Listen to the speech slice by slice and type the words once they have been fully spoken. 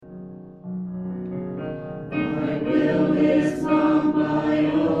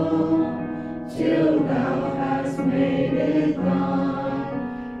soul, till thou hast made it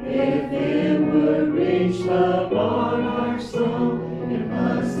thine. If it would reach the monarch's soul, it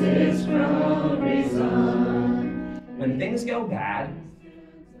must its crown resign. When things go bad,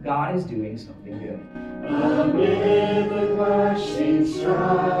 God is doing something good. Amid the clashing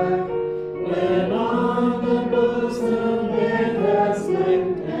strife, when on the bosom death has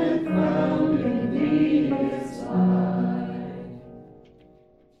linked and found in thee its life.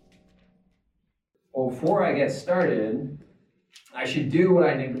 Well, before I get started, I should do what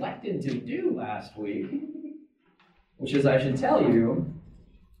I neglected to do last week, which is I should tell you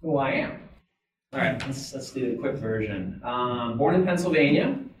who I am. All right, let's do the quick version. Born in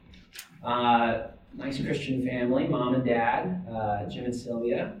Pennsylvania, nice Christian family, mom and dad, Jim and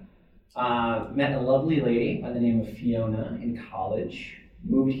Sylvia. Met a lovely lady by the name of Fiona in college.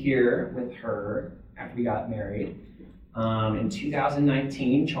 Moved here with her after we got married. In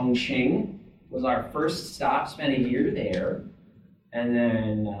 2019, Chongqing was our first stop, spent a year there. And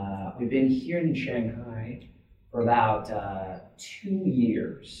then we've been here in Shanghai for about 2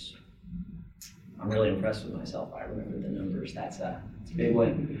 years. I'm really impressed with myself. I remember the numbers. That's a big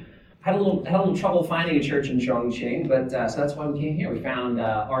one. Had a little trouble finding a church in Chongqing, but so that's why we came here. We found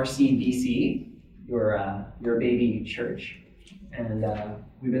RCBC, your baby church, and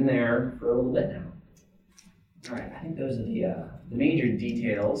we've been there for a little bit now. All right, I think those are the major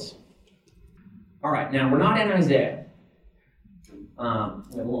details. All right, now we're not in Isaiah. We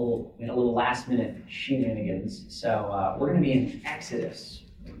had a little last minute shenanigans, so we're going to be in Exodus,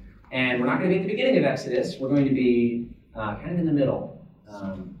 and we're not going to be at the beginning of Exodus. We're going to be kind of in the middle.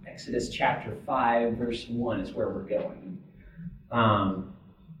 Exodus chapter 5, verse 1 is where we're going.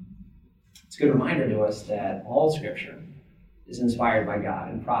 It's a good reminder to us that all Scripture is inspired by God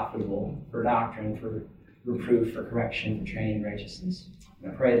and profitable for doctrine, for reproof, for correction, for training in righteousness.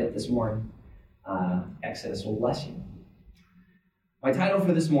 And I pray that this morning, Exodus will bless you. My title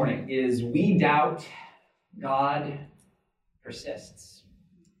for this morning is We Doubt, God Persists.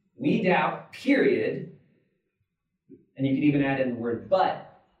 We doubt, period. And you could even add in the word but.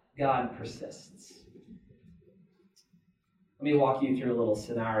 God persists. Let me walk you through a little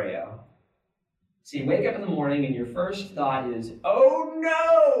scenario. So you wake up in the morning and your first thought is, oh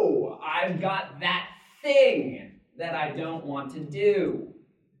no, I've got that thing that I don't want to do.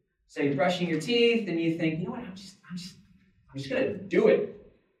 So you're brushing your teeth and you think, you know what, I'm just going to do it.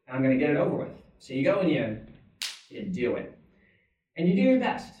 And I'm going to get it over with. So you go and you do it. And you do your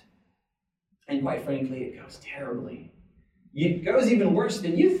best. And quite frankly, it goes terribly. It goes even worse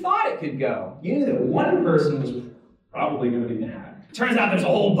than you thought it could go. You knew that one person was probably going to be mad. Turns out there's a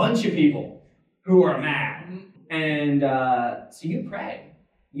whole bunch of people who are mad. And so you pray.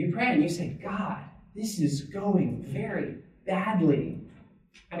 You pray and you say, God, this is going very badly.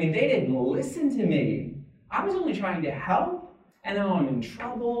 I mean, they didn't listen to me. I was only trying to help, and now I'm in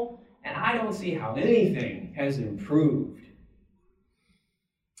trouble, and I don't see how anything has improved.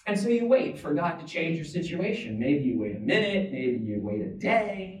 And so you wait for God to change your situation. Maybe you wait a minute, maybe you wait a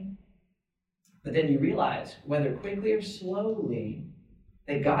day. But then you realize, whether quickly or slowly,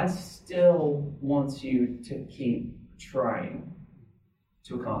 that God still wants you to keep trying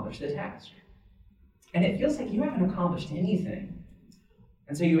to accomplish the task. And it feels like you haven't accomplished anything.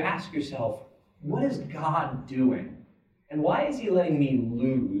 And so you ask yourself, what is God doing? And why is he letting me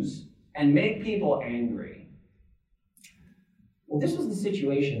lose and make people angry? Well, this was the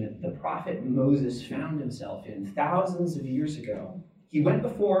situation that the prophet Moses found himself in thousands of years ago. He went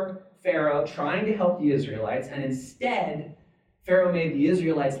before Pharaoh trying to help the Israelites, and instead, Pharaoh made the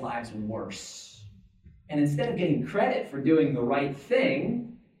Israelites' lives worse. And instead of getting credit for doing the right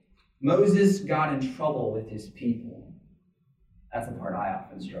thing, Moses got in trouble with his people. That's the part I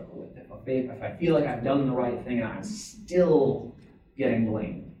often struggle with. If I feel like I've done the right thing and I'm still getting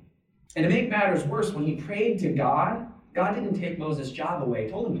blamed. And to make matters worse, when he prayed to God, God didn't take Moses' job away.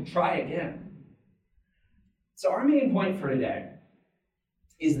 He told him to try again. So our main point for today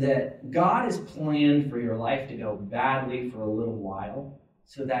is that God has planned for your life to go badly for a little while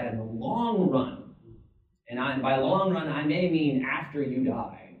so that in the long run, and by long run, I may mean after you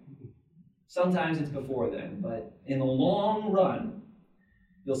die. Sometimes it's before then, but in the long run,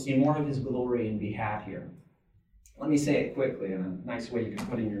 you'll see more of his glory and be happier. Let me say it quickly in a nice way you can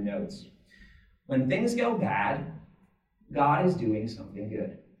put in your notes. When things go bad, God is doing something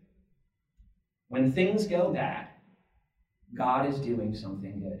good. When things go bad, God is doing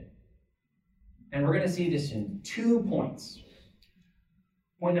something good. And we're going to see this in 2 points.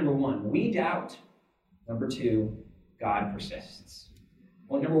 Point number 1, we doubt. Number 2, God persists.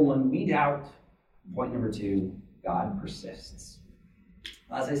 Point number 1, we doubt. Point number 2, God persists.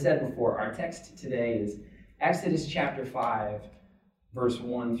 As I said before, our text today is Exodus chapter 5, verse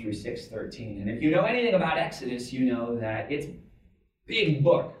 1 through 6:13. And if you know anything about Exodus, you know that it's a big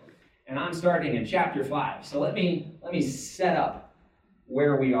book. And I'm starting in chapter 5. So let me set up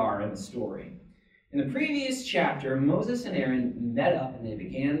where we are in the story. In the previous chapter, Moses and Aaron met up and they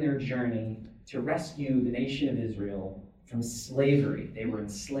began their journey to rescue the nation of Israel from slavery. They were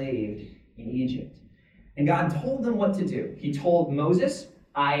enslaved in Egypt. And God told them what to do. He told Moses,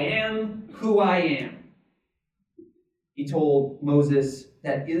 I am who I am. He told Moses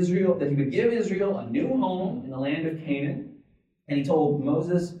that he would give Israel a new home in the land of Canaan. And he told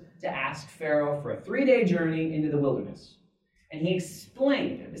Moses to ask Pharaoh for a 3-day journey into the wilderness. And he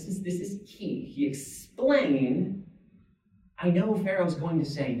explained, and this is key, he explained, I know Pharaoh's going to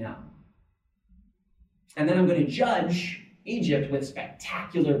say no. And then I'm going to judge Egypt with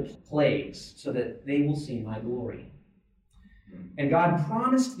spectacular plagues so that they will see my glory. And God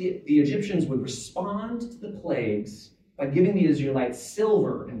promised the Egyptians would respond to the plagues by giving the Israelites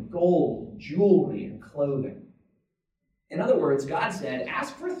silver and gold, jewelry, and clothing. In other words, God said,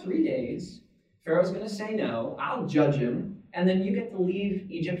 ask for 3 days. Pharaoh's going to say no. I'll judge him. And then you get to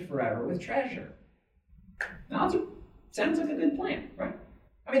leave Egypt forever with treasure. Now, it sounds like a good plan, right?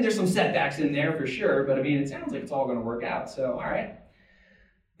 I mean, there's some setbacks in there for sure, but I mean, it sounds like it's all going to work out. So, all right.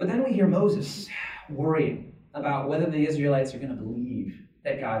 But then we hear Moses worrying about whether the Israelites are going to believe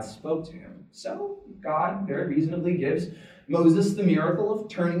that God spoke to him. So God very reasonably gives Moses the miracle of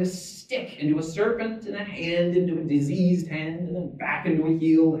turning a stick into a serpent and a hand into a diseased hand and then back into a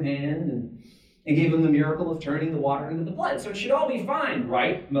healed hand, and gave him the miracle of turning the water into the blood. So it should all be fine,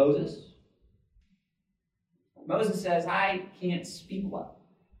 right, Moses? Moses says, I can't speak well.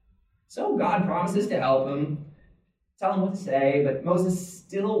 So God promises to help him, tell him what to say, but Moses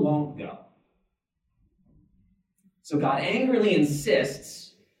still won't go. So God angrily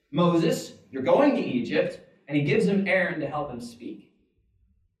insists, Moses, you're going to Egypt, and he gives him Aaron to help him speak.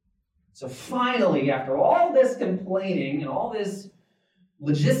 So finally, after all this complaining and all this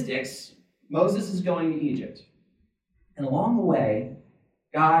logistics, Moses is going to Egypt. And along the way,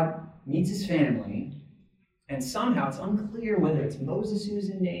 God meets his family, and somehow it's unclear whether it's Moses who's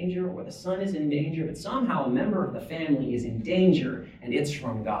in danger or the son is in danger, but somehow a member of the family is in danger, and it's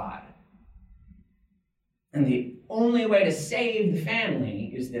from God. And the only way to save the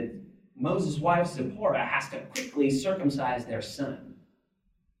family is that Moses' wife, Zipporah, has to quickly circumcise their son.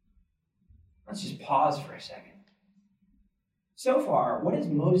 Let's just pause for a second. So far, what has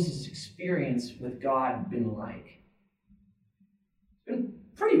Moses' experience with God been like? It's been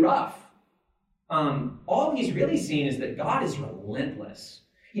pretty rough. All he's really seen is that God is relentless.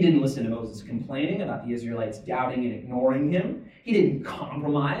 He didn't listen to Moses complaining about the Israelites doubting and ignoring him. He didn't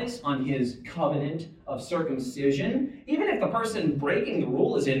compromise on his covenant of circumcision. Even if the person breaking the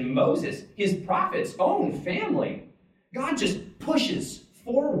rule is in Moses, his prophet's own family, God just pushes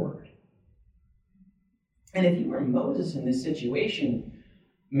forward. And if you were Moses in this situation,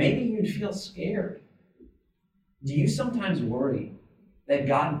 maybe you'd feel scared. Do you sometimes worry that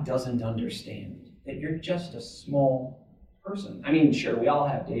God doesn't understand, that you're just a small person? I mean, sure, we all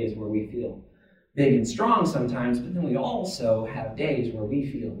have days where we feel big and strong sometimes, but then we also have days where we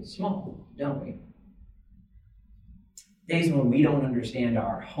feel small, don't we? Days when we don't understand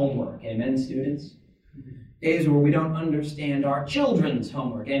our homework, amen, students? Days where we don't understand our children's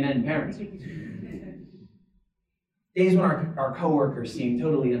homework, amen, parents? Days when our coworkers seem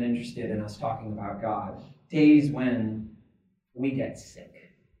totally uninterested in us talking about God. Days when we get sick.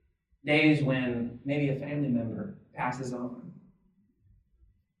 Days when maybe a family member passes on.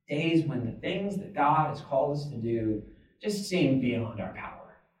 Days when the things that God has called us to do just seem beyond our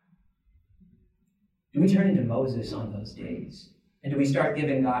power. Do we turn into Moses on those days? And do we start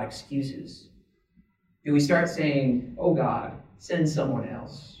giving God excuses? Do we start saying, oh God, send someone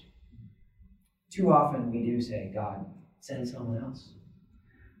else? Too often we do say, God, send someone else.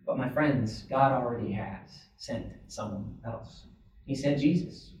 But my friends, God already has sent someone else. He sent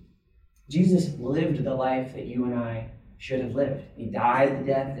Jesus. Jesus lived the life that you and I should have lived. He died the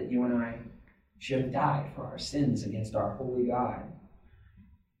death that you and I should have died for our sins against our holy God.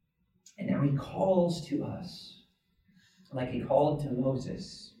 And now he calls to us like he called to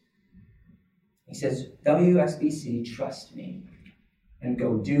Moses. He says, WSBC, trust me and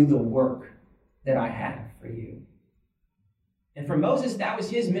go do the work that I have for you. And for Moses, that was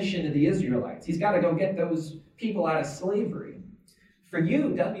his mission to the Israelites. He's got to go get those people out of slavery. For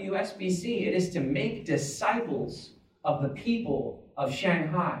you, WSBC, it is to make disciples of the people of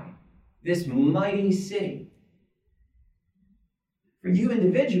Shanghai, this mighty city. For you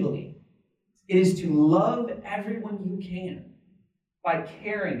individually, it is to love everyone you can. by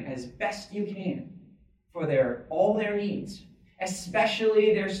caring as best you can for all their needs,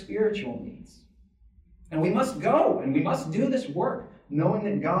 especially their spiritual needs. And we must go and we must do this work, knowing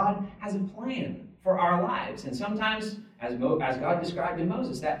that God has a plan for our lives. And sometimes, as God described in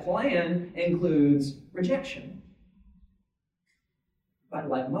Moses, that plan includes rejection. But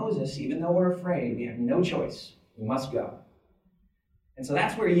like Moses, even though we're afraid, we have no choice. We must go. And so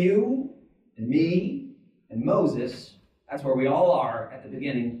that's where you and me and Moses, that's where we all are at the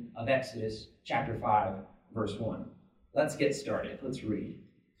beginning of Exodus chapter 5, verse 1. Let's get started. Let's read.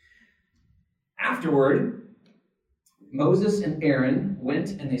 Afterward, Moses and Aaron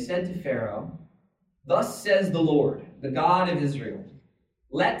went and they said to Pharaoh, "Thus says the Lord, the God of Israel,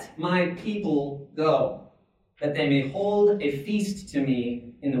 let my people go, that they may hold a feast to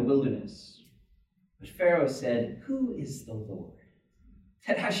me in the wilderness." But Pharaoh said, "Who is the Lord,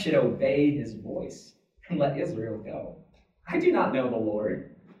 that I should obey his voice and let Israel go? I do not know the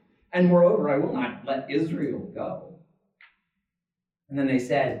Lord, and moreover, I will not let Israel go." And then they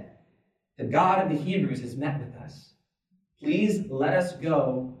said, "The God of the Hebrews has met with us. Please let us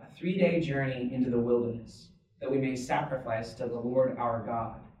go a 3-day journey into the wilderness, that we may sacrifice to the Lord our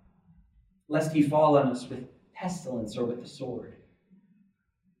God, lest he fall on us with pestilence or with the sword."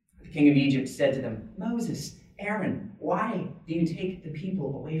 The king of Egypt said to them, "Moses, Aaron, why do you take the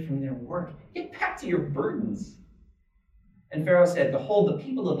people away from their work? Get back to your burdens." And Pharaoh said, "Behold, the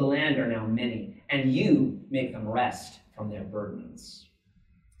people of the land are now many, and you make them rest from their burdens."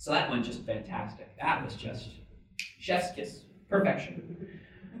 So that went just fantastic. That was just chef's kiss. Perfection.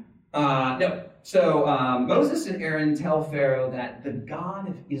 Moses and Aaron tell Pharaoh that the God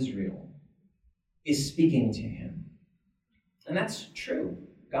of Israel is speaking to him. And that's true.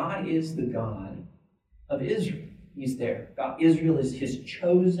 God is the God of Israel. He's there. Israel is his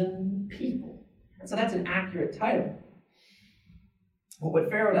chosen people. And so that's an accurate title. But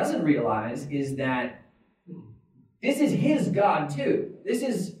what Pharaoh doesn't realize is that this is his God too. This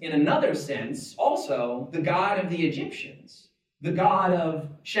is, in another sense, also the God of the Egyptians, the God of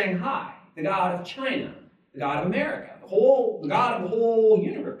Shanghai, the God of China, the God of America, the God of the whole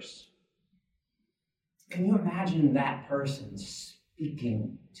universe. Can you imagine that person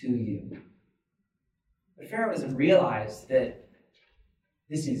speaking to you? But Pharaoh doesn't realize that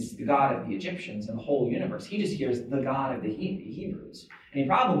this is the God of the Egyptians and the whole universe. He just hears the God of the Hebrews. And he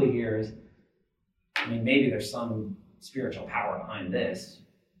probably hears, maybe there's some spiritual power behind this,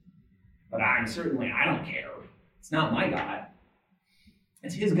 but I don't care. It's not my God.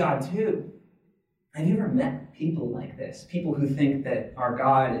 It's his God too. Have you ever met people like this? People who think that our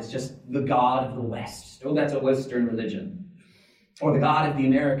God is just the God of the West. Oh, that's a Western religion. Or the God of the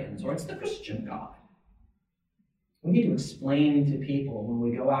Americans. Or it's the Christian God. We need to explain to people when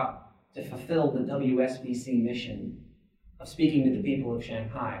we go out to fulfill the WSBC mission of speaking to the people of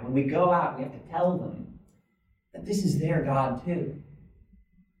Shanghai. When we go out, we have to tell them that this is their God too.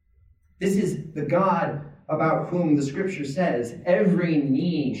 This is the God about whom the scripture says, every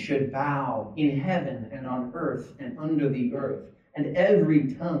knee should bow in heaven and on earth and under the earth, and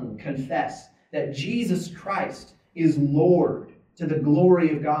every tongue confess that Jesus Christ is Lord, to the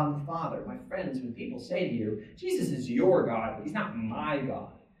glory of God the Father. My friends, when people say to you, Jesus is your God, but he's not my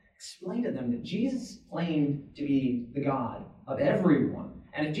God, explain to them that Jesus claimed to be the God of everyone.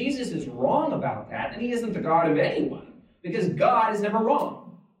 And if Jesus is wrong about that, then he isn't the God of anyone, because God is never wrong.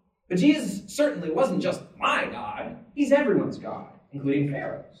 But Jesus certainly wasn't just my God. He's everyone's God, including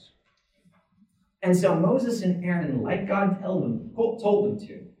Pharaoh's. And so Moses and Aaron, like God told them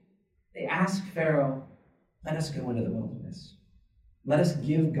to, they asked Pharaoh, "Let us go into the wilderness. Let us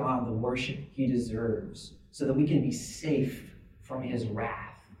give God the worship he deserves so that we can be safe from his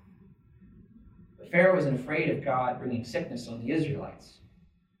wrath." But Pharaoh isn't afraid of God bringing sickness on the Israelites.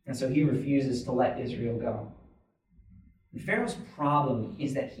 And so he refuses to let Israel go. And Pharaoh's problem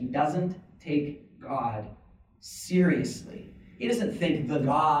is that he doesn't take God seriously. He doesn't think the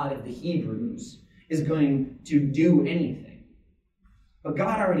God of the Hebrews is going to do anything. But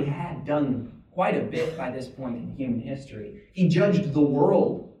God already had done quite a bit by this point in human history. He judged the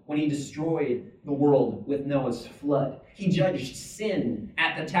world when he destroyed the world with Noah's flood. He judged sin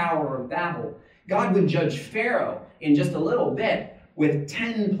at the Tower of Babel. God would judge Pharaoh in just a little bit with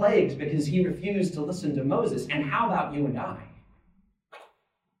 10 plagues because he refused to listen to Moses. And how about you and I?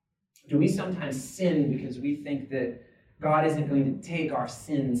 Do we sometimes sin because we think that God isn't going to take our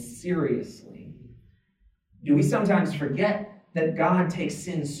sins seriously? Do we sometimes forget that God takes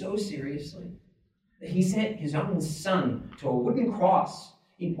sin so seriously that he sent his own son to a wooden cross?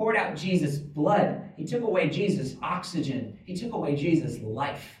 He poured out Jesus' blood. He took away Jesus' oxygen. He took away Jesus'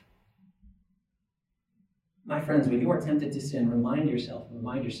 life. My friends, when you are tempted to sin, remind yourself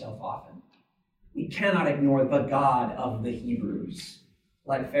often. We cannot ignore the God of the Hebrews,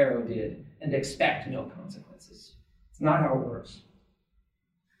 like Pharaoh did, and expect no consequences. It's not how it works.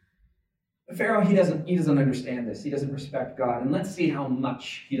 But Pharaoh, he doesn't understand this. He doesn't respect God. And let's see how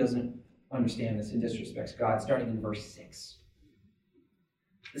much he doesn't understand this and disrespects God, starting in verse 6.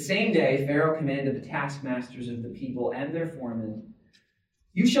 The same day, Pharaoh commanded the taskmasters of the people and their foremen,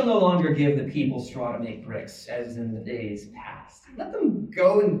 "You shall no longer give the people straw to make bricks, as in the days past. Let them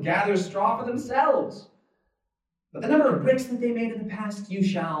go and gather straw for themselves. But the number of bricks that they made in the past, you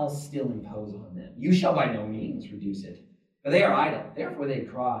shall still impose on them. You shall by no means reduce it. For they are idle, therefore they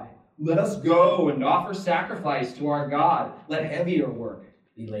cry, 'Let us go and offer sacrifice to our God. Let heavier work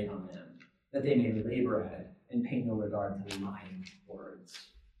be laid on them, that they may labor at it and pay no regard to lying words.'"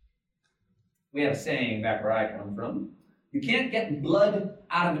 We have a saying back where I come from: you can't get blood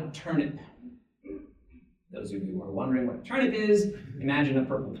out of a turnip. Those of you who are wondering what a turnip is, imagine a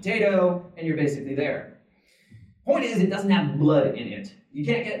purple potato, and you're basically there. Point is, it doesn't have blood in it. You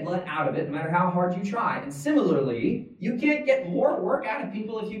can't get blood out of it, no matter how hard you try. And similarly, you can't get more work out of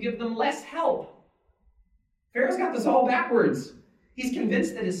people if you give them less help. Pharaoh's got this all backwards. He's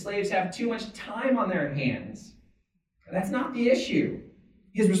convinced that his slaves have too much time on their hands. That's not the issue.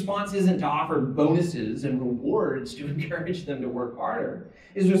 His response isn't to offer bonuses and rewards to encourage them to work harder.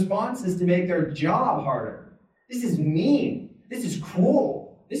 His response is to make their job harder. This is mean. This is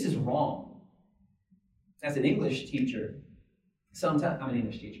cruel. This is wrong. As an English teacher, sometimes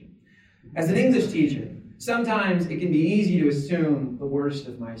it can be easy to assume the worst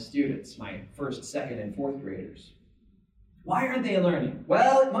of my students, my first, second, and fourth graders. Why aren't they learning?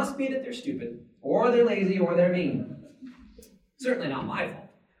 Well, it must be that they're stupid, or they're lazy, or they're mean. Certainly not my fault.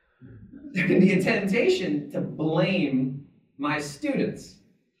 There can be a temptation to blame my students.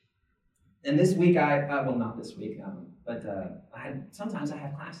 And this week, sometimes I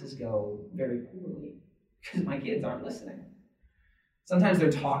have classes go very poorly because my kids aren't listening. Sometimes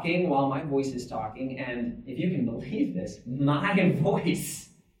they're talking while my voice is talking, and if you can believe this, my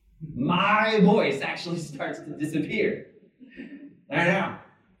voice actually starts to disappear. I know.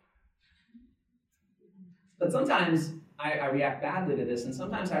 But sometimes I react badly to this, and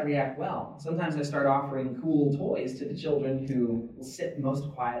sometimes I react well. Sometimes I start offering cool toys to the children who will sit most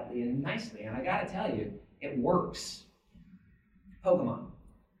quietly and nicely, and I gotta tell you, it works. Pokemon.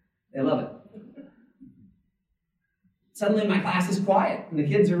 They love it. Suddenly my class is quiet, and the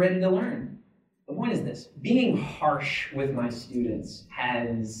kids are ready to learn. The point is this: being harsh with my students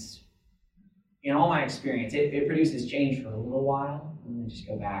has, in all my experience, it produces change for a little while, and then just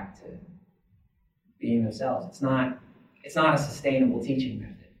go back to being themselves. It's not a sustainable teaching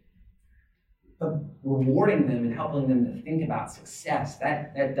method. But rewarding them and helping them to think about success,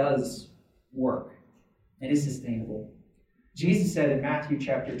 that does work. It is sustainable. Jesus said in Matthew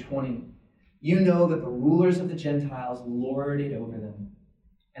chapter 20, "You know that the rulers of the Gentiles lord it over them,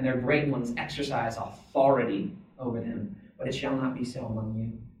 and their great ones exercise authority over them, but it shall not be so among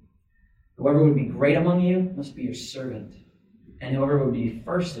you. Whoever would be great among you must be your servant, and whoever would be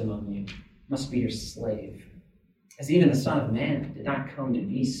first among you must be your slave. As even the Son of Man did not come to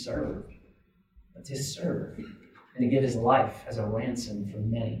be served, but to serve, and to give his life as a ransom for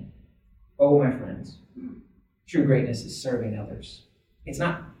many." Oh, my friends, true greatness is serving others. It's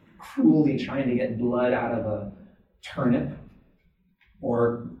not cruelly trying to get blood out of a turnip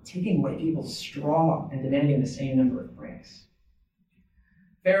or taking away people's straw and demanding the same number of bricks.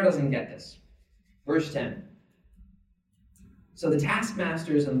 Pharaoh doesn't get this. Verse 10. "So the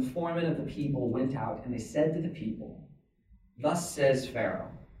taskmasters and the foremen of the people went out, and they said to the people, 'Thus says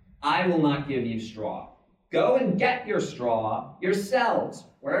Pharaoh, I will not give you straw. Go and get your straw yourselves,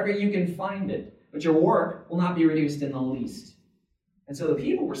 wherever you can find it, but your work will not be reduced in the least.' And so the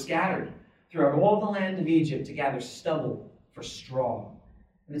people were scattered throughout all the land of Egypt to gather stubble for straw.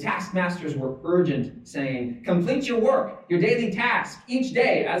 And the taskmasters were urgent, saying, 'Complete your work, your daily task, each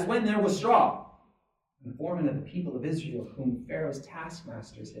day, as when there was straw.' And the foremen of the people of Israel, whom Pharaoh's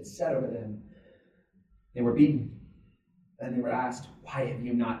taskmasters had set over them, they were beaten. Then they were asked, 'Why have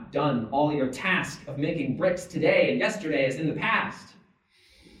you not done all your task of making bricks today and yesterday as in the past?'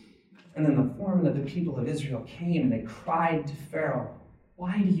 And then the foremen of the people of Israel came and they cried to Pharaoh,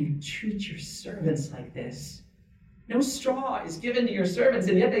 'Why do you treat your servants like this? No straw is given to your servants,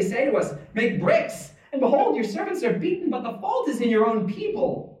 and yet they say to us, "Make bricks." And behold, your servants are beaten, but the fault is in your own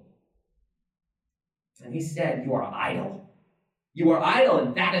people.' And he said, 'You are idle. You are idle,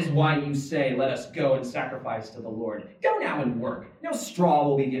 and that is why you say, "Let us go and sacrifice to the Lord." Go now and work. No straw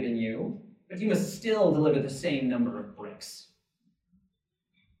will be given you, but you must still deliver the same number of bricks.'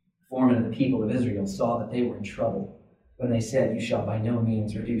 foreman of the people of Israel saw that they were in trouble when they said, "You shall by no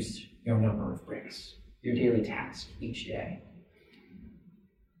means reduce your number of bricks, your daily task each day."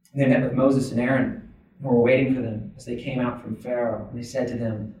 And they met with Moses and Aaron, and were waiting for them as they came out from Pharaoh. And they said to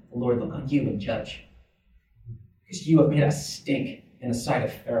them, "The Lord look on you and judge, because you have made us stink in the sight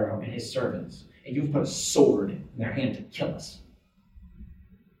of Pharaoh and his servants, and you've put a sword in their hand to kill us."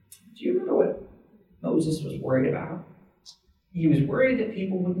 Do you remember what Moses was worried about? He was worried that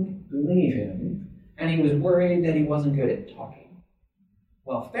people wouldn't believe him, and he was worried that he wasn't good at talking.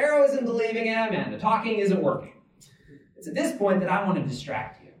 Well, Pharaoh isn't believing him, and the talking isn't working. It's at this point that I want to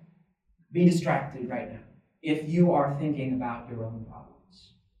distract you. Be distracted right now if you are thinking about your own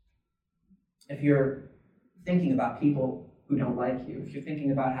problems. If you're thinking about people who don't like you, if you're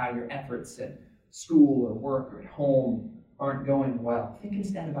thinking about how your efforts at school or work or at home aren't going well, think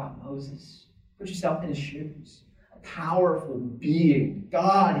instead about Moses. Put yourself in his shoes. A powerful being,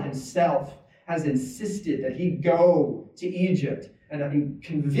 God himself, has insisted that he go to Egypt and that he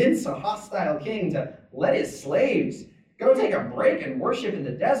convince a hostile king to let his slaves go take a break and worship in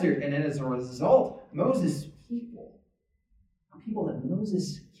the desert. And as a result, Moses' people that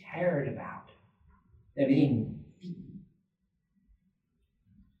Moses cared about, they're being beaten.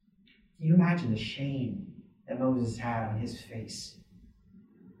 Can you imagine the shame that Moses had on his face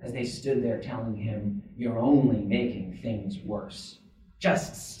as they stood there telling him, "You're only making things worse.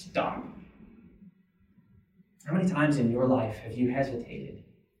 Just stop." How many times in your life have you hesitated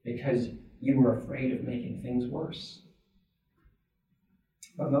because you were afraid of making things worse?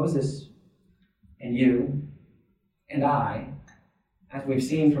 But Moses and you and I, as we've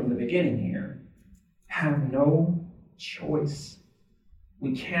seen from the beginning here, have no choice.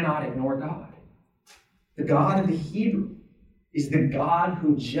 We cannot ignore God. The God of the Hebrew is the God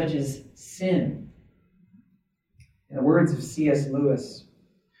who judges sin. In the words of C.S. Lewis,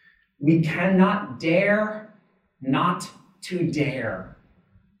 we cannot dare not to dare.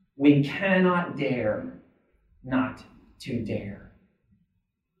 We cannot dare not to dare.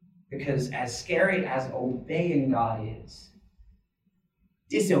 Because as scary as obeying God is,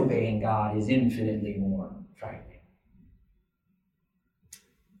 disobeying God is infinitely more frightening.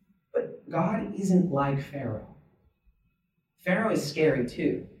 But God isn't like Pharaoh. Pharaoh is scary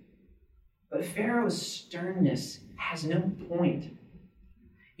too. But Pharaoh's sternness has no point.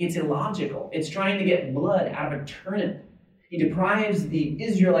 It's illogical. It's trying to get blood out of a turnip. He deprives the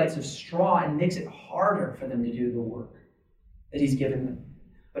Israelites of straw and makes it harder for them to do the work that he's given them.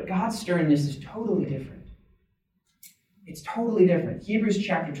 But God's sternness is totally different. It's totally different. Hebrews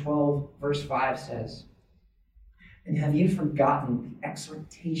chapter 12, verse 5 says, "And have you forgotten the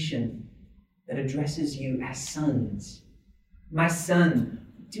exhortation that addresses you as sons? My son,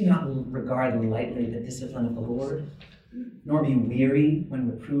 do not regard lightly the discipline of the Lord, nor be weary when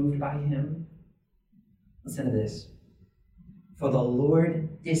reproved by him." Listen to this. "For the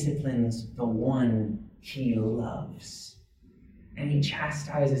Lord disciplines the one he loves, and he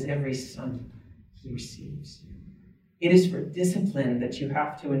chastises every son he receives." It is for discipline that you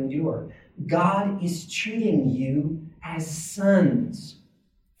have to endure. God is treating you as sons.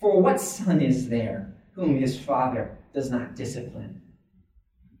 For what son is there whom his father does not discipline?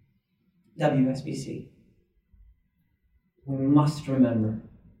 WSBC, we must remember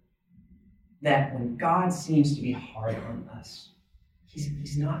that when God seems to be hard on us,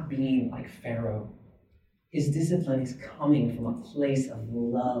 he's not being like Pharaoh. His discipline is coming from a place of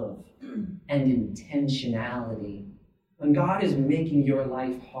love and intentionality. When God is making your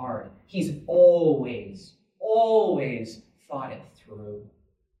life hard, he's always thought it through.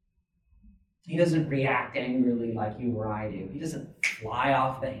 He doesn't react angrily like you or I do. He doesn't fly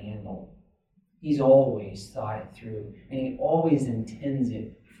off the handle. He's always thought it through, and he always intends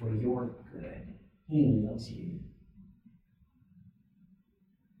it for your good. He loves you.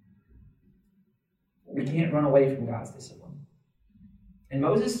 We can't run away from God's discipline. And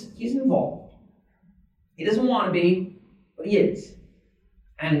Moses, he's involved. He doesn't want to be, but he is.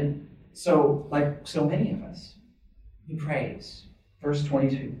 And so, like so many of us, he prays. Verse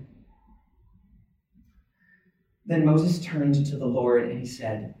 22. "Then Moses turned to the Lord and he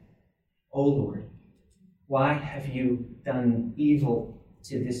said, 'O Lord, why have you done evil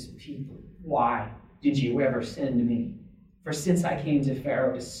to this people? Why did you ever send me? For since I came to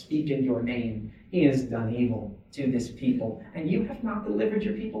Pharaoh to speak in your name, he has done evil to this people, and you have not delivered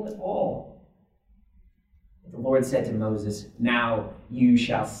your people at all.' But the Lord said to Moses, 'Now you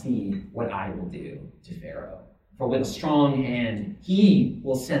shall see what I will do to Pharaoh. For with a strong hand he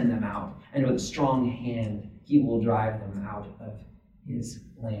will send them out, and with a strong hand he will drive them out of his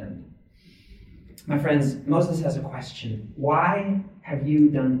land.'" My friends, Moses has a question. Why have you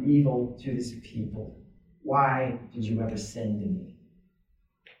done evil to this people? Why did you ever send me?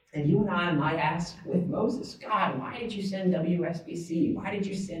 And you and I might ask with Moses, God, why did you send WSBC? Why did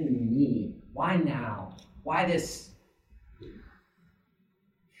you send me? Why now? Why this?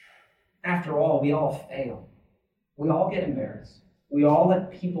 After all, we all fail. We all get embarrassed. We all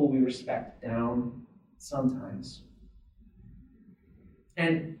let people we respect down sometimes.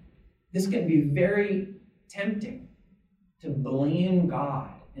 And this can be very tempting to blame God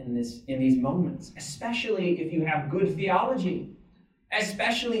in these moments, especially if you have good theology,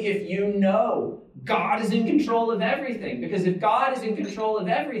 especially if you know God is in control of everything. Because if God is in control of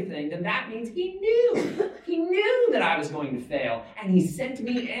everything, then that means he knew that I was going to fail, and he sent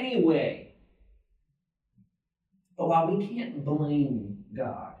me anyway. But while we can't blame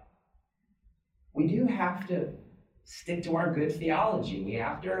God, we do have to stick to our good theology. We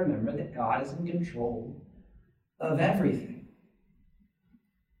have to remember that God is in control of everything.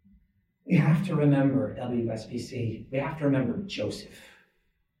 We have to remember WSBC. We have to remember Joseph.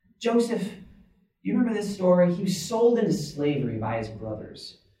 Joseph, you remember this story? He was sold into slavery by his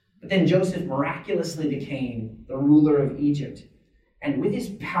brothers. But then Joseph miraculously became the ruler of Egypt. And with his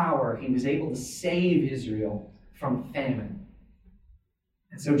power, he was able to save Israel from famine.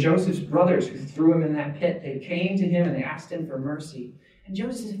 And so Joseph's brothers, who threw him in that pit, they came to him and they asked him for mercy. And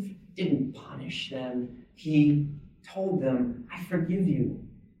Joseph didn't punish them. He told them, I forgive you,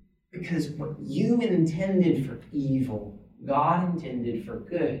 because what you intended for evil, God intended for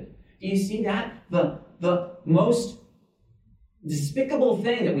good. Do you see that? The most despicable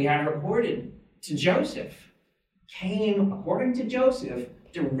thing that we have recorded to Joseph came, according to Joseph,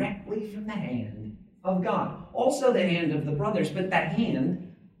 directly from the hand of God. Also the hand of the brothers, but the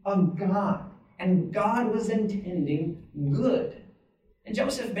hand of God. And God was intending good. And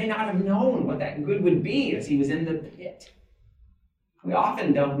Joseph may not have known what that good would be as he was in the pit. We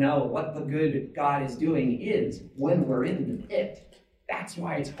often don't know what the good God is doing is when we're in the pit. That's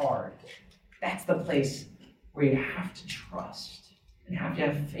why it's hard. That's the place where you have to trust and have to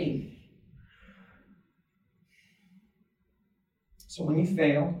have faith. So when you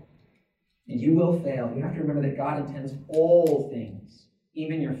fail, and you will fail, you have to remember that God intends all things,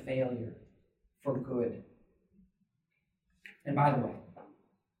 even your failure, for good. And by the way,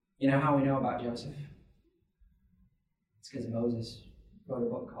 you know how we know about Joseph? It's because Moses wrote a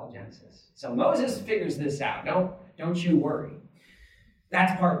book called Genesis. So Moses figures this out. Don't you worry.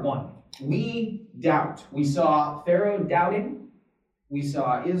 That's part one. We doubt. We saw Pharaoh doubting. We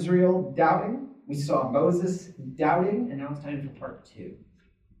saw Israel doubting. We saw Moses doubting. And now it's time for part two.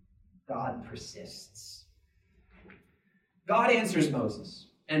 God persists. God answers Moses.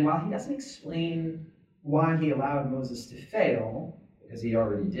 And while he doesn't explain why he allowed Moses to fail, because he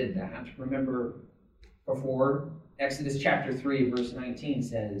already did that, remember before, Exodus chapter 3, verse 19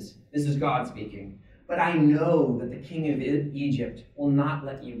 says, this is God speaking, but I know that the king of Egypt will not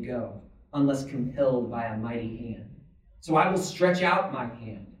let you go unless compelled by a mighty hand. So I will stretch out my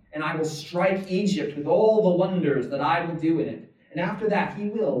hand, and I will strike Egypt with all the wonders that I will do in it. And after that, he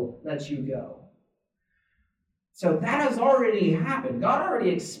will let you go. So that has already happened. God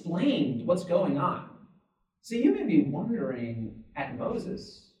already explained what's going on. So you may be wondering at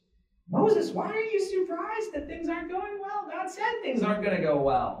Moses, why are you surprised that things aren't going well? God said things aren't going to go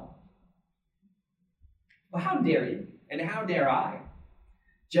well. Well, how dare you, and how dare I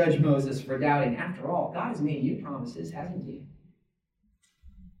judge Moses for doubting? After all, God has made you promises, hasn't he?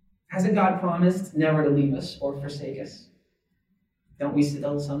 Hasn't God promised never to leave us or forsake us? Don't we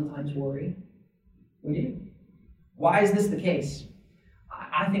still sometimes worry? We do. Why is this the case?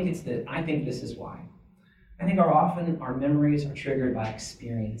 I think this is why. I think often our memories are triggered by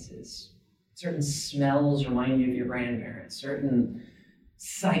experiences. Certain smells remind you of your grandparents. Certain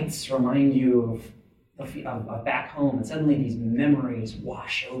sights remind you of back home. And suddenly these memories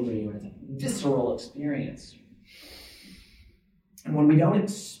wash over you. And it's a visceral experience. And when we don't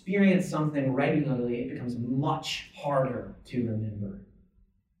experience something regularly, it becomes much harder to remember.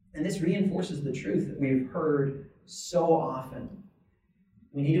 And this reinforces the truth that we've heard so often.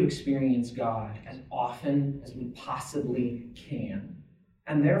 We need to experience God as often as we possibly can.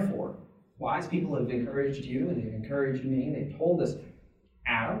 And therefore, wise people have encouraged you and they've encouraged me. They've told us,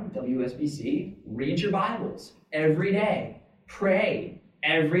 Adam, WSBC, read your Bibles every day. Pray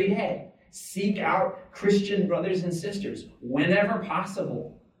every day. Seek out Christian brothers and sisters whenever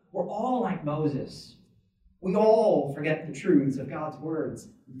possible. We're all like Moses. We all forget the truths of God's words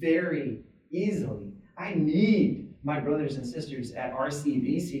very easily. I need my brothers and sisters at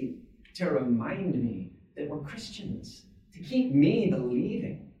RCBC to remind me that we're Christians, to keep me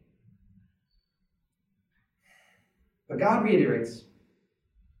believing. But God reiterates,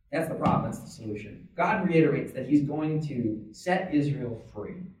 that's the problem, that's the solution. God reiterates that he's going to set Israel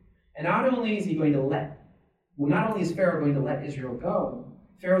free. And not only is Pharaoh going to let Israel go,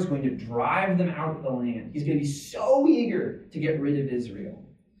 Pharaoh's going to drive them out of the land. He's going to be so eager to get rid of Israel.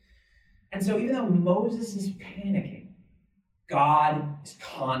 And so even though Moses is panicking, God is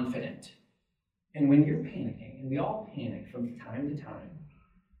confident. And when you're panicking, and we all panic from time to time,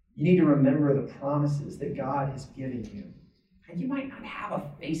 you need to remember the promises that God has given you. And you might not have a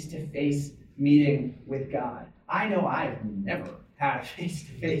face-to-face meeting with God. I know I've never had a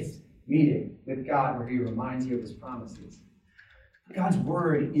face-to-face meeting with God where he reminds you of his promises. But God's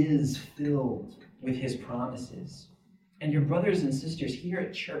word is filled with his promises. And your brothers and sisters here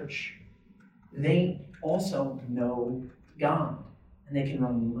at church, they also know God. And they can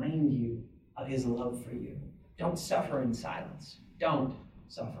remind you of his love for you. Don't suffer in silence. Don't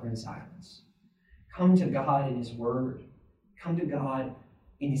suffer in silence. Come to God in his word. Come to God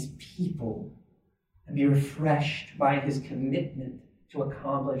in his people. And be refreshed by his commitment to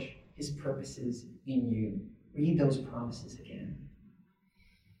accomplish his purposes in you. Read those promises again.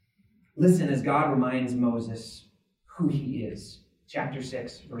 Listen as God reminds Moses who he is. Chapter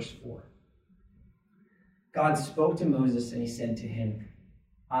 6, verse 4. God spoke to Moses and he said to him,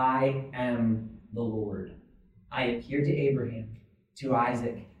 I am the Lord. I appeared to Abraham, to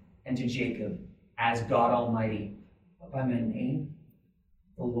Isaac, and to Jacob as God Almighty. But by my name,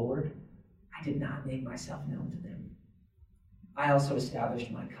 the Lord, I did not make myself known to them. I also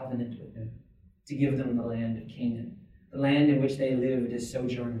established my covenant with them to give them the land of Canaan, the land in which they lived as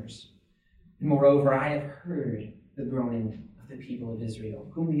sojourners. And moreover, I have heard the groaning of the people of Israel,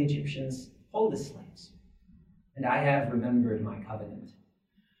 whom the Egyptians hold as slaves. And I have remembered my covenant.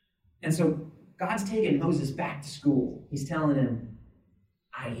 And so God's taken Moses back to school. He's telling him,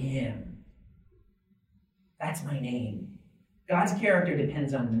 I am. That's my name. God's character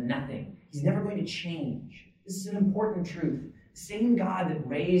depends on nothing. He's never going to change. This is an important truth. The same God that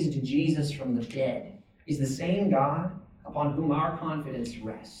raised Jesus from the dead is the same God upon whom our confidence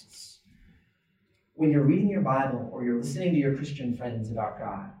rests. When you're reading your Bible or you're listening to your Christian friends about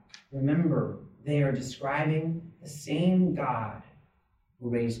God, remember they are describing the same God who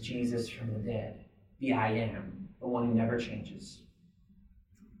raised Jesus from the dead, the I am, the one who never changes.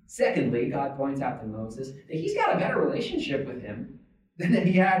 Secondly, God points out to Moses that he's got a better relationship with him than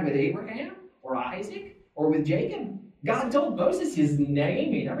he had with Abraham or Isaac or with Jacob. God told Moses his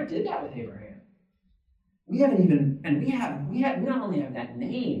name. He never did that with Abraham. We not only have that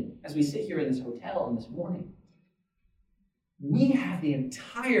name as we sit here in this hotel this morning. We have the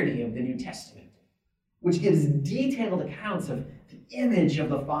entirety of the New Testament, which gives detailed accounts of the image of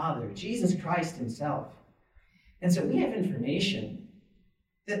the Father, Jesus Christ himself. And so we have information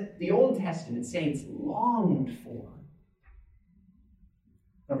that the Old Testament saints longed for.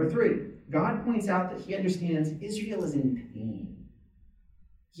 Number 3, God points out that he understands Israel is in pain.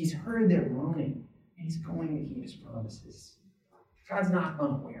 He's heard their groaning, and he's going to keep his promises. God's not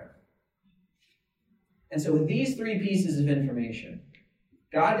unaware. And so with these 3 pieces of information,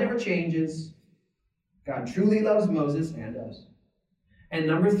 God never changes. God truly loves Moses and us. And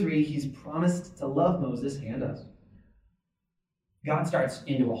number 3, he's promised to love Moses and us. God starts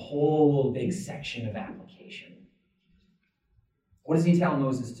into a whole big section of application. What does he tell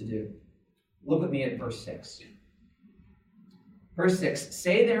Moses to do? Look with me at verse 6. Verse 6,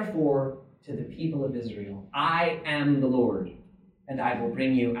 say therefore to the people of Israel, I am the Lord, and I will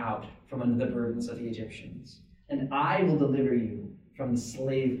bring you out from under the burdens of the Egyptians, and I will deliver you from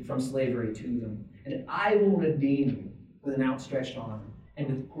slavery to them, and I will redeem you with an outstretched arm and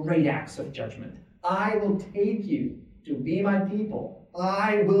with great acts of judgment. I will take you to be my people.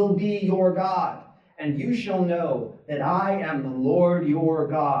 I will be your God, and you shall know that I am the Lord your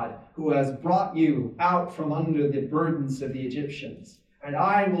God, who has brought you out from under the burdens of the Egyptians. And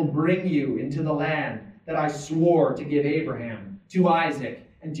I will bring you into the land that I swore to give Abraham, to Isaac,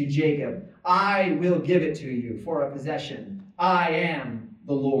 and to Jacob. I will give it to you for a possession. I am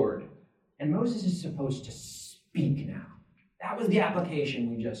the Lord. And Moses is supposed to speak now. That was the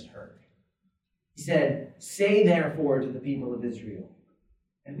application we just heard. He said, say therefore to the people of Israel.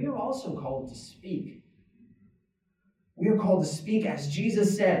 And we are also called to speak. We are called to speak as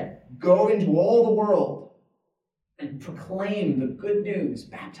Jesus said, go into all the world and proclaim the good news,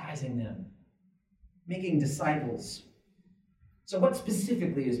 baptizing them, making disciples. So what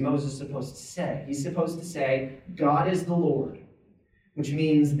specifically is Moses supposed to say? He's supposed to say, God is the Lord, which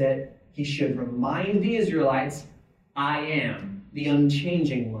means that he should remind the Israelites, I am, the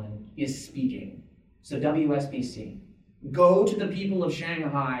unchanging one, is speaking. So WSBC, go to the people of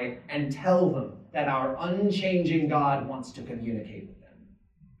Shanghai and tell them that our unchanging God wants to communicate with them.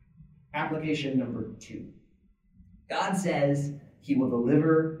 Application number 2. God says he will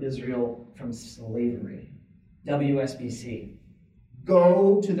deliver Israel from slavery. WSBC.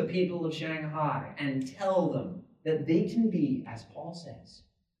 Go to the people of Shanghai and tell them that they can be, as Paul says,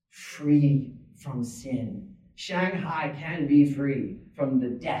 free from sin. Shanghai can be free from the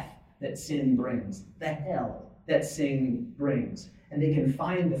death that sin brings, the hell that sin brings, and they can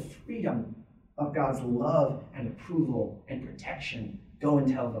find the freedom of God's love and approval and protection. Go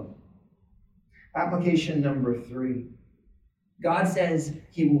and tell them. Application number 3. God says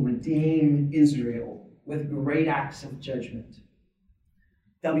he will redeem Israel with great acts of judgment.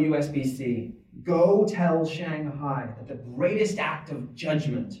 WSBC, go tell Shanghai that the greatest act of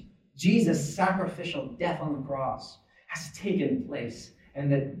judgment, Jesus' sacrificial death on the cross, has taken place,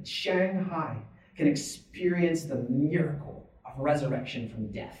 and that Shanghai can experience the miracle of resurrection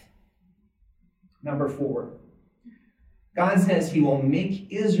from death. Number 4, God says he will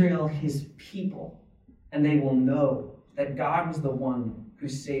make Israel his people, and they will know that God was the one who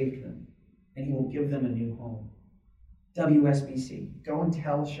saved them, and he will give them a new home. WSBC, go and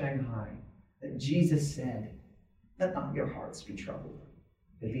tell Shanghai that Jesus said, let not your hearts be troubled.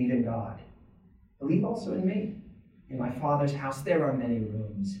 Believe in God. Believe also in me. In my Father's house there are many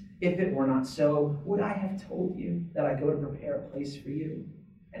rooms. If it were not so, would I have told you that I go to prepare a place for you?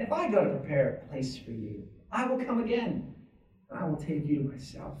 And if I go to prepare a place for you, I will come again, and I will take you to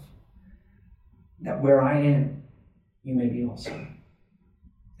myself, that where I am, you may be also.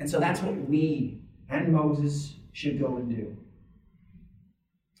 And so that's what we and Moses should go and do.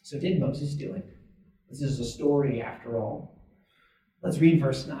 So did Moses do it? This is a story after all. Let's read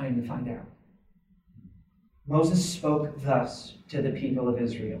verse 9 to find out. Moses spoke thus to the people of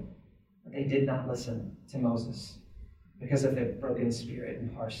Israel, but they did not listen to Moses because of their broken spirit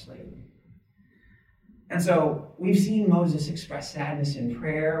and harsh slavery. And so we've seen Moses express sadness in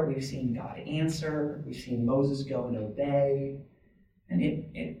prayer. We've seen God answer. We've seen Moses go and obey. And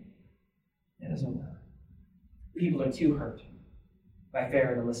it doesn't work. People are too hurt by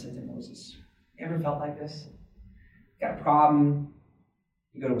Pharaoh to listen to Moses. You ever felt like this? Got a problem,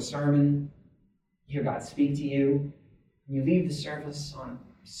 you go to a sermon, you hear God speak to you, and you leave the service on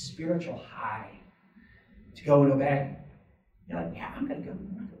a spiritual high to go and obey. You're like, yeah, I'm going to go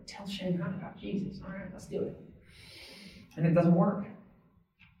tell Shanghai about Jesus. All right, let's do it. And it doesn't work.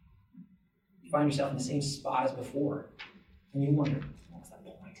 You find yourself in the same spot as before, and you wonder, what's the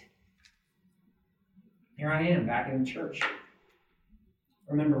point? Here I am, back in church.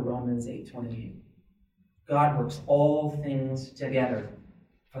 Remember Romans 8:28. God works all things together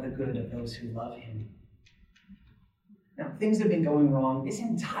for the good of those who love him. Now, things have been going wrong this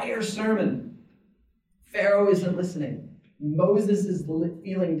entire sermon. Pharaoh isn't listening. Moses is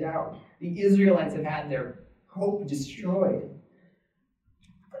feeling doubt. The Israelites have had their hope destroyed.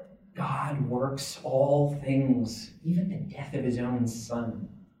 But God works all things, even the death of his own son,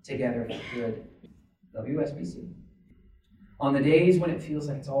 together for good. WSBC. On the days when it feels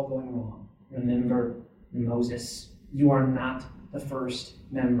like it's all going wrong, remember Moses. You are not the first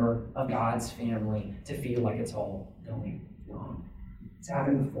member of God's family to feel like it's all going wrong. It's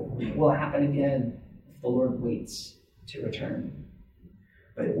happened before. It will happen again if the Lord waits to return.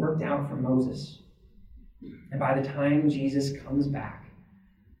 But it worked out for Moses. And by the time Jesus comes back,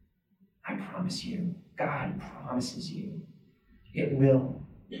 I promise you, God promises you, it will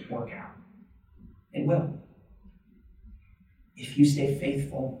work out. It will. If you stay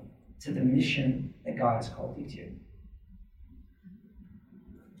faithful to the mission that God has called you to.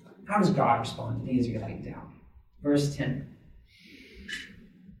 How does God respond to the Israelite doubt? Verse 10.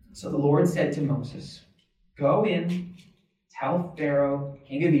 So the Lord said to Moses, go in, tell Pharaoh,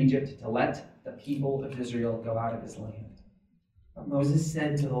 king of Egypt, to let the people of Israel go out of his land. But Moses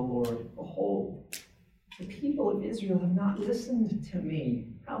said to the Lord, behold, the people of Israel have not listened to me.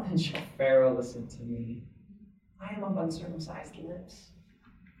 How then shall Pharaoh listen to me? I am of uncircumcised lips.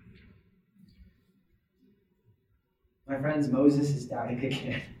 My friends, Moses is doubting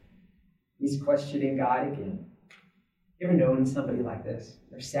again. He's questioning God again. You ever known somebody like this?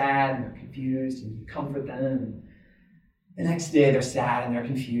 They're sad and they're confused, and you comfort them, and the next day they're sad and they're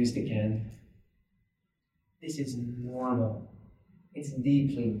confused again. This is normal. It's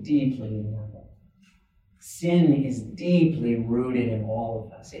deeply, deeply normal. Sin is deeply rooted in all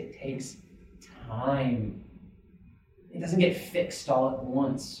of us. It takes time. It doesn't get fixed all at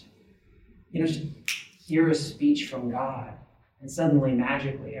once. You just hear a speech from God, and suddenly,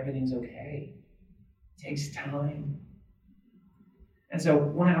 magically, everything's okay. It takes time. And so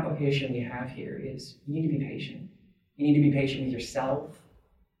one application we have here is you need to be patient. You need to be patient with yourself,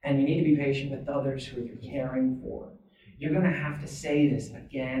 And you need to be patient with others who you're caring for. You're going to have to say this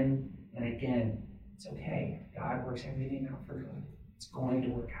again and again. It's okay. God works everything out for good. It's going to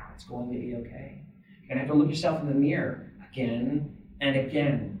work out. It's going to be okay. You're going to have to look yourself in the mirror again and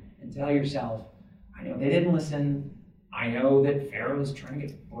again and tell yourself, I know they didn't listen. I know that Pharaoh's trying to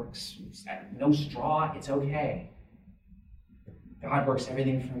get bricks. No straw. It's okay. God works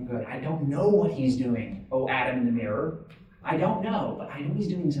everything for good. I don't know what he's doing, oh Adam in the mirror. I don't know, but I know he's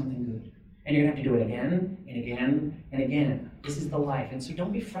doing something good. And you're going to have to do it again and again and again. This is the life. And so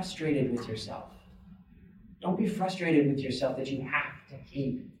don't be frustrated with yourself. Don't be frustrated with yourself that you have to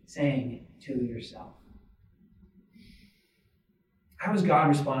keep saying it to yourself. How does God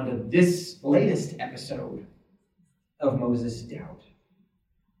respond to this latest episode of Moses' doubt?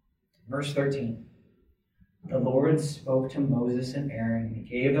 Verse 13. The Lord spoke to Moses and Aaron, and he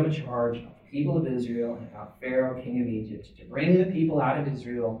gave them a charge about the people of Israel and about Pharaoh, king of Egypt, to bring the people out of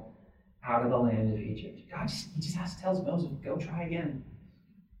Israel out of the land of Egypt. God just tells Moses, go try again.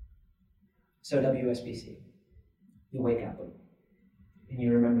 So WSBC, you wake up and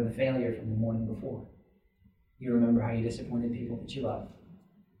you remember the failure from the morning before. You remember how you disappointed people that you love.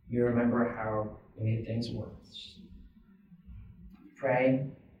 You remember how you made things worse. Pray,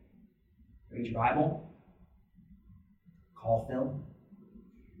 read your Bible, call Phil.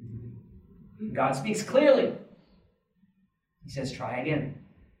 God speaks clearly. He says, try again.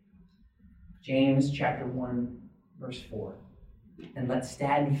 James chapter 1, verse 4. And let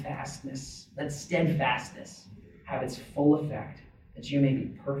steadfastness have its full effect, that you may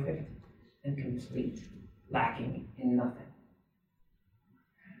be perfect and complete, lacking in nothing.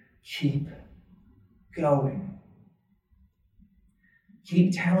 Keep going.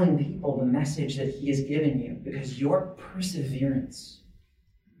 Keep telling people the message that he has given you, because your perseverance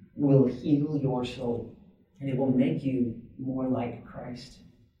will heal your soul, and it will make you more like Christ.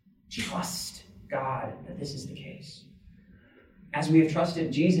 Trust God that this is the case. As we have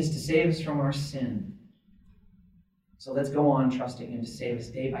trusted Jesus to save us from our sin, so let's go on trusting him to save us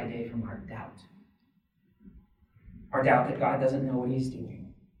day by day from our doubt. Our doubt that God doesn't know what he's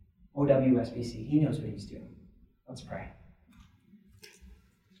doing. OWSBC, he knows what he's doing. Let's pray.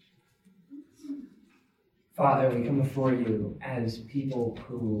 Father, we come before you as people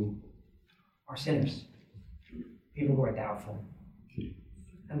who are sinners, people who are doubtful.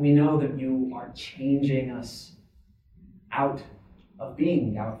 And we know that you are changing us out of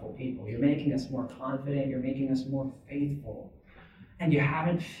being doubtful people. You're making us more confident. You're making us more faithful. And you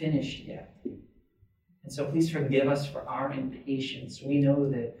haven't finished yet. And so please forgive us for our impatience. We know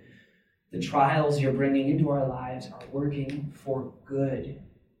that the trials you're bringing into our lives are working for good.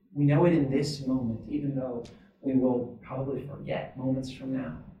 We know it in this moment, even though we will probably forget moments from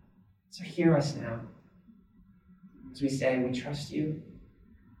now. So hear us now. As we say, we trust you,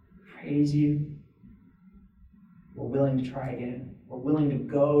 praise you. We're willing to try again. We're willing to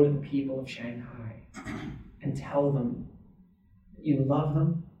go to the people of Shanghai and tell them that you love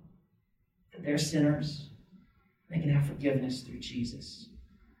them, that they're sinners, they can have forgiveness through Jesus.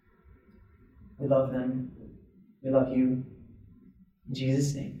 We love them. We love you. In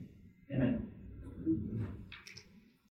Jesus' name, amen.